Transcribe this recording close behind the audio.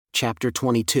chapter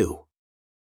 22.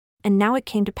 And now it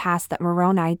came to pass that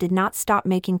Moroni did not stop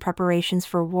making preparations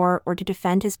for war or to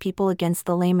defend his people against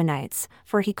the Lamanites,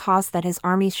 for he caused that his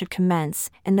armies should commence,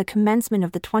 in the commencement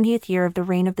of the 20th year of the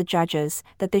reign of the judges,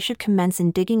 that they should commence in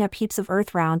digging up heaps of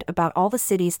earth round about all the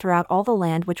cities throughout all the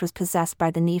land which was possessed by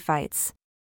the Nephites.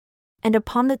 And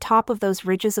upon the top of those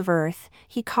ridges of earth,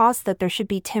 he caused that there should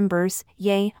be timbers,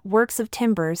 yea, works of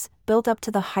timbers, built up to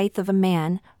the height of a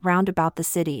man, round about the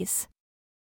cities.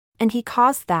 And he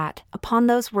caused that, upon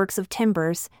those works of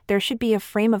timbers, there should be a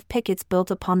frame of pickets built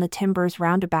upon the timbers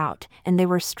round about, and they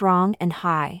were strong and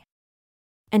high.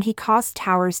 And he caused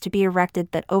towers to be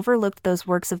erected that overlooked those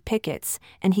works of pickets,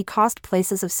 and he caused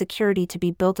places of security to be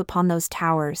built upon those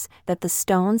towers, that the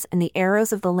stones and the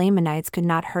arrows of the Lamanites could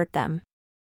not hurt them.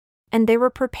 And they were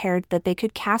prepared that they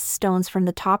could cast stones from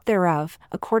the top thereof,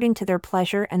 according to their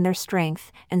pleasure and their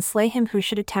strength, and slay him who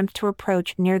should attempt to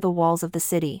approach near the walls of the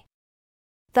city.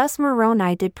 Thus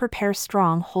Moroni did prepare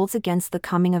strong holds against the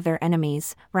coming of their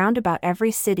enemies, round about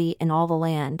every city in all the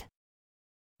land.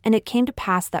 And it came to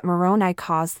pass that Moroni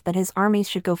caused that his armies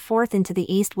should go forth into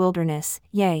the east wilderness,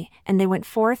 yea, and they went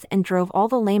forth and drove all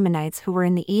the Lamanites who were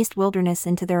in the east wilderness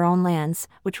into their own lands,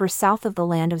 which were south of the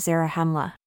land of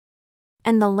Zarahemla.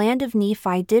 And the land of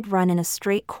Nephi did run in a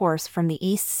straight course from the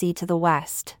east sea to the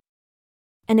west.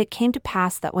 And it came to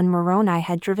pass that when Moroni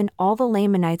had driven all the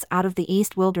Lamanites out of the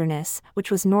east wilderness,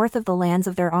 which was north of the lands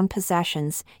of their own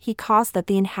possessions, he caused that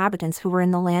the inhabitants who were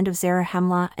in the land of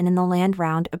Zarahemla and in the land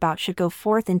round about should go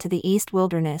forth into the east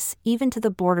wilderness, even to the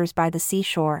borders by the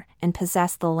seashore, and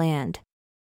possess the land.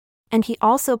 And he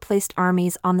also placed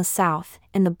armies on the south,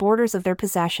 in the borders of their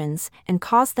possessions, and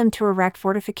caused them to erect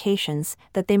fortifications,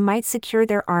 that they might secure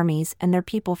their armies and their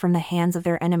people from the hands of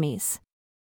their enemies.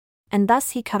 And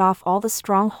thus he cut off all the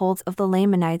strongholds of the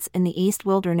Lamanites in the east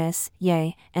wilderness,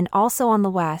 yea, and also on the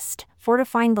west,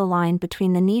 fortifying the line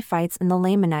between the Nephites and the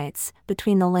Lamanites,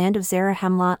 between the land of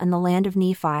Zarahemla and the land of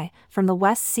Nephi, from the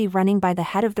west sea running by the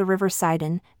head of the river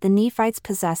Sidon, the Nephites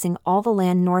possessing all the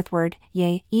land northward,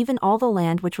 yea, even all the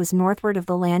land which was northward of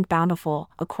the land bountiful,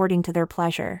 according to their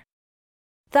pleasure.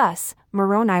 Thus,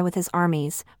 Moroni with his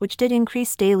armies, which did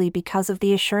increase daily because of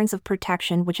the assurance of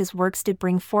protection which his works did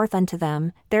bring forth unto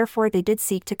them, therefore they did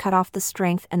seek to cut off the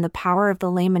strength and the power of the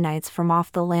Lamanites from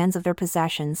off the lands of their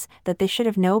possessions, that they should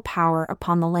have no power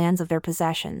upon the lands of their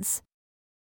possessions.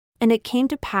 And it came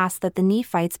to pass that the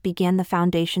Nephites began the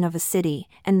foundation of a city,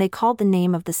 and they called the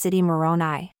name of the city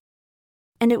Moroni.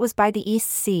 And it was by the east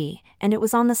sea, and it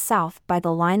was on the south by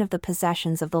the line of the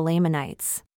possessions of the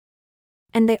Lamanites.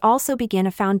 And they also began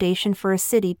a foundation for a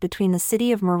city between the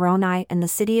city of Moroni and the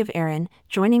city of Aaron,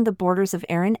 joining the borders of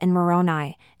Aaron and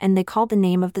Moroni, and they called the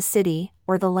name of the city,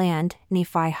 or the land,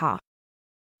 Nephihah.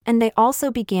 And they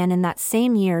also began in that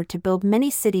same year to build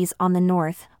many cities on the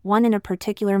north, one in a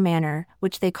particular manner,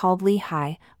 which they called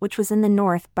Lehi, which was in the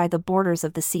north by the borders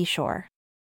of the seashore.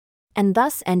 And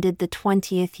thus ended the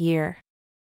 20th year.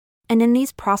 And in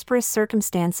these prosperous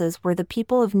circumstances were the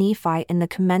people of Nephi in the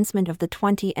commencement of the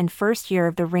 21st year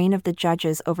of the reign of the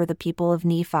judges over the people of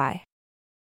Nephi.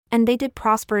 And they did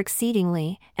prosper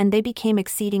exceedingly, and they became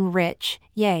exceeding rich,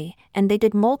 yea, and they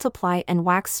did multiply and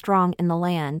wax strong in the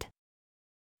land.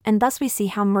 And thus we see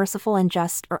how merciful and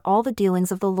just are all the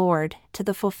dealings of the Lord, to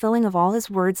the fulfilling of all his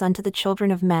words unto the children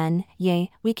of men,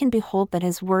 yea, we can behold that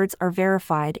his words are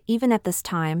verified even at this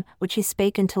time, which he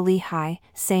spake unto Lehi,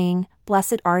 saying,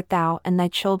 Blessed art thou and thy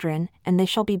children, and they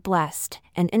shall be blessed,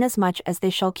 and inasmuch as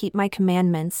they shall keep my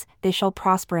commandments, they shall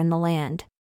prosper in the land.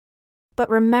 But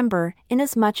remember,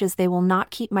 inasmuch as they will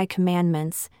not keep my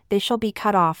commandments, they shall be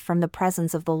cut off from the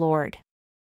presence of the Lord.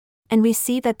 And we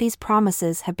see that these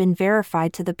promises have been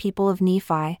verified to the people of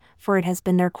Nephi, for it has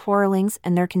been their quarrelings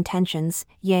and their contentions,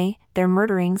 yea, their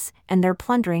murderings, and their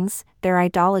plunderings, their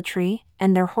idolatry,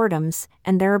 and their whoredoms,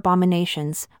 and their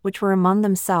abominations, which were among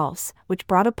themselves, which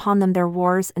brought upon them their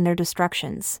wars and their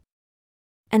destructions.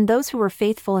 And those who were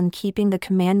faithful in keeping the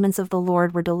commandments of the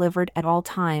Lord were delivered at all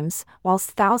times,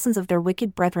 whilst thousands of their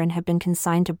wicked brethren have been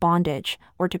consigned to bondage,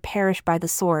 or to perish by the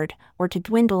sword, or to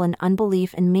dwindle in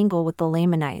unbelief and mingle with the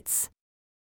Lamanites.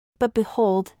 But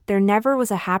behold, there never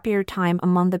was a happier time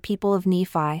among the people of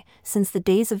Nephi, since the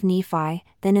days of Nephi,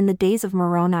 than in the days of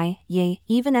Moroni, yea,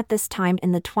 even at this time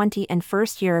in the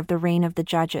 21st year of the reign of the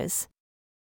judges.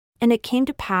 And it came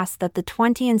to pass that the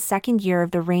 22nd year of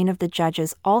the reign of the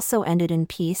judges also ended in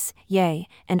peace, yea,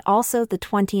 and also the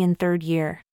 23rd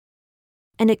year.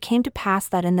 And it came to pass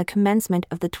that in the commencement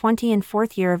of the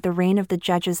 24th year of the reign of the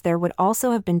judges there would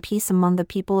also have been peace among the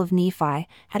people of Nephi,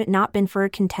 had it not been for a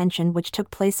contention which took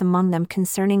place among them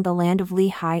concerning the land of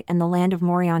Lehi and the land of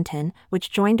Morianton, which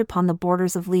joined upon the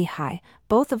borders of Lehi,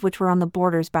 both of which were on the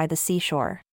borders by the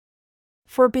seashore.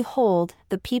 For behold,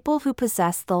 the people who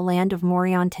possessed the land of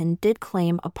Morianton did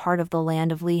claim a part of the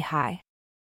land of Lehi.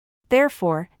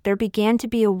 Therefore, there began to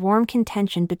be a warm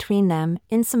contention between them,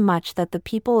 insomuch that the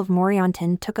people of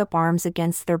Morianton took up arms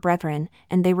against their brethren,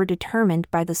 and they were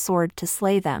determined by the sword to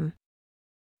slay them.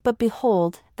 But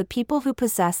behold, the people who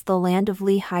possessed the land of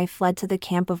Lehi fled to the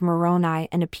camp of Moroni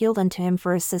and appealed unto him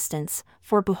for assistance,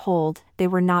 for behold, they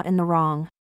were not in the wrong.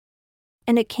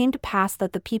 And it came to pass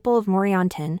that the people of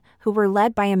Morianton, who were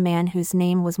led by a man whose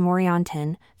name was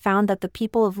Morianton, found that the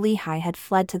people of Lehi had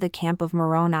fled to the camp of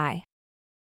Moroni.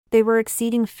 They were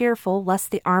exceeding fearful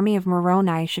lest the army of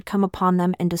Moroni should come upon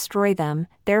them and destroy them,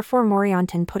 therefore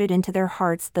Morianton put it into their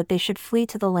hearts that they should flee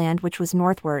to the land which was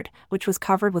northward, which was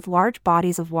covered with large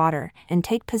bodies of water, and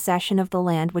take possession of the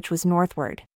land which was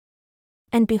northward.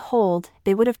 And behold,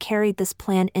 they would have carried this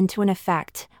plan into an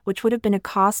effect, which would have been a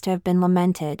cause to have been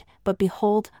lamented, but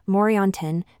behold,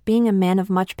 Morianton, being a man of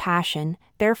much passion,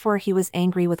 therefore he was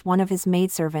angry with one of his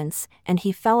maidservants, and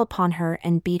he fell upon her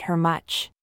and beat her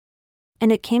much.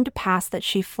 And it came to pass that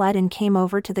she fled and came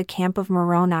over to the camp of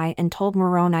Moroni and told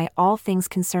Moroni all things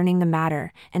concerning the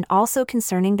matter, and also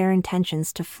concerning their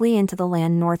intentions to flee into the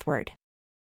land northward.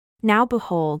 Now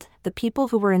behold, the people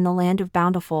who were in the land of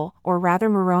Bountiful, or rather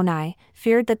Moroni,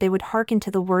 feared that they would hearken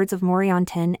to the words of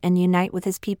Morianton and unite with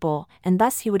his people, and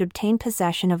thus he would obtain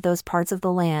possession of those parts of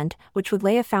the land, which would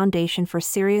lay a foundation for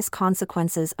serious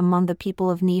consequences among the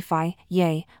people of Nephi,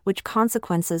 yea, which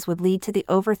consequences would lead to the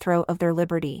overthrow of their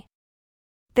liberty.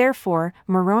 Therefore,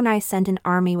 Moroni sent an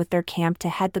army with their camp to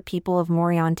head the people of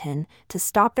Morianton, to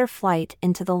stop their flight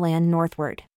into the land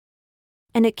northward.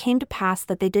 And it came to pass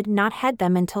that they did not head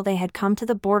them until they had come to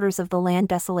the borders of the land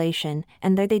desolation,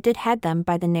 and there they did head them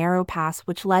by the narrow pass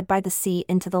which led by the sea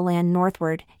into the land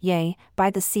northward, yea, by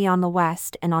the sea on the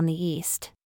west and on the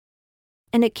east.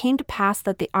 And it came to pass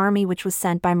that the army which was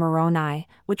sent by Moroni,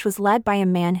 which was led by a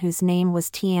man whose name was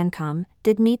Teancum,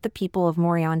 did meet the people of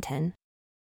Morianton.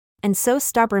 And so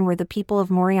stubborn were the people of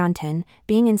Morianton,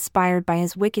 being inspired by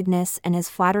his wickedness and his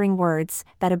flattering words,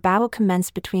 that a battle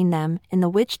commenced between them, in the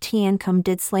which Teancum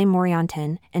did slay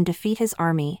Morianton, and defeat his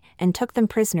army, and took them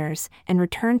prisoners, and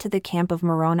returned to the camp of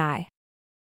Moroni.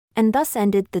 And thus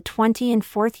ended the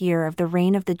 24th year of the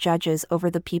reign of the judges over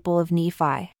the people of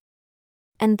Nephi.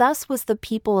 And thus was the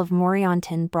people of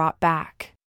Morianton brought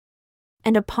back.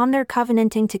 And upon their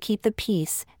covenanting to keep the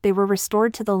peace, they were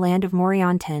restored to the land of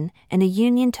Morianton, and a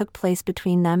union took place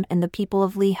between them and the people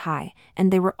of Lehi,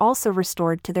 and they were also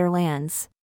restored to their lands.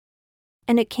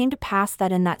 And it came to pass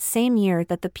that in that same year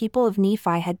that the people of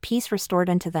Nephi had peace restored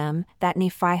unto them, that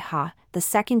Nephihah, the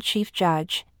second chief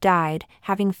judge, died,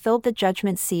 having filled the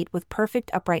judgment seat with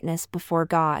perfect uprightness before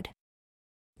God.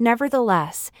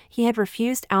 Nevertheless, he had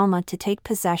refused Alma to take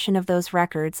possession of those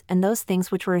records and those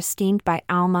things which were esteemed by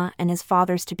Alma and his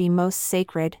fathers to be most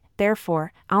sacred,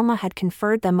 therefore, Alma had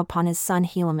conferred them upon his son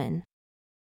Helaman.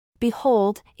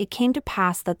 Behold, it came to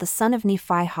pass that the son of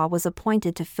Nephihah was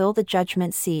appointed to fill the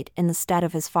judgment seat in the stead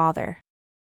of his father.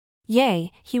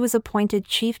 Yea, he was appointed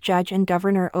chief judge and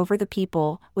governor over the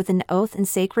people, with an oath and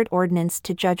sacred ordinance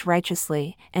to judge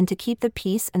righteously, and to keep the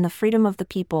peace and the freedom of the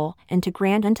people, and to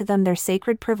grant unto them their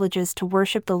sacred privileges to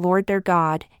worship the Lord their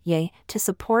God, yea, to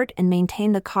support and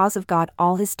maintain the cause of God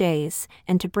all his days,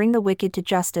 and to bring the wicked to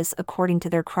justice according to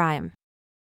their crime.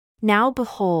 Now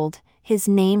behold, his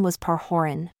name was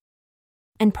Parhoran.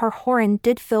 And Parhoran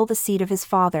did fill the seat of his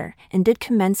father, and did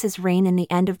commence his reign in the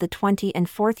end of the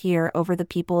 24th year over the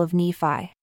people of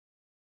Nephi.